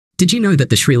Did you know that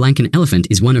the Sri Lankan elephant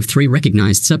is one of 3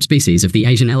 recognized subspecies of the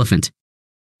Asian elephant?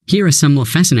 Here are some more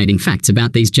fascinating facts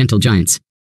about these gentle giants.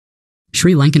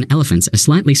 Sri Lankan elephants are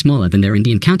slightly smaller than their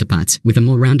Indian counterparts, with a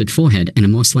more rounded forehead and a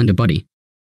more slender body.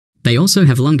 They also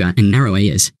have longer and narrower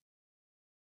ears.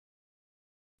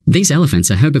 These elephants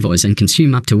are herbivores and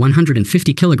consume up to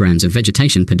 150 kilograms of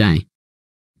vegetation per day.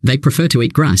 They prefer to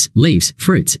eat grass, leaves,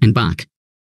 fruits, and bark.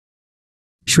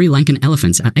 Sri Lankan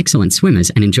elephants are excellent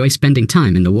swimmers and enjoy spending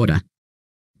time in the water.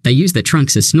 They use their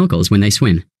trunks as snorkels when they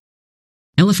swim.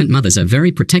 Elephant mothers are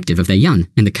very protective of their young,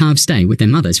 and the calves stay with their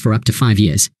mothers for up to 5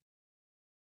 years.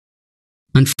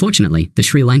 Unfortunately, the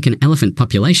Sri Lankan elephant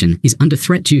population is under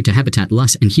threat due to habitat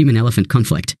loss and human-elephant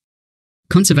conflict.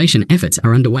 Conservation efforts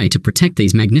are underway to protect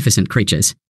these magnificent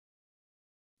creatures.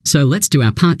 So let's do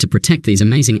our part to protect these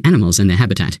amazing animals and their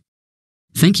habitat.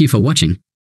 Thank you for watching.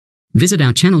 Visit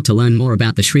our channel to learn more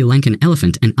about the Sri Lankan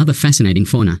elephant and other fascinating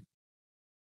fauna.